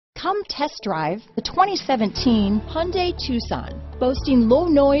Come test drive the 2017 Hyundai Tucson. Boasting low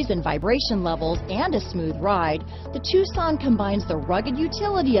noise and vibration levels and a smooth ride, the Tucson combines the rugged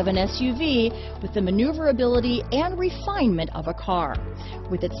utility of an SUV with the maneuverability and refinement of a car.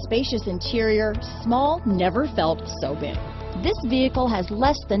 With its spacious interior, small never felt so big. This vehicle has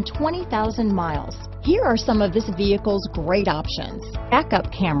less than 20,000 miles. Here are some of this vehicle's great options: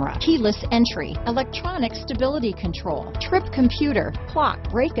 backup camera, keyless entry, electronic stability control, trip computer, clock,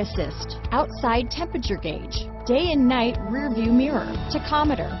 brake assist, outside temperature gauge, day and night rear view mirror,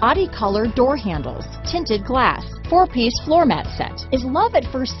 tachometer, body color door handles, tinted glass, 4-piece floor mat set. Is love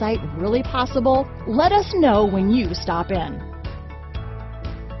at first sight really possible? Let us know when you stop in.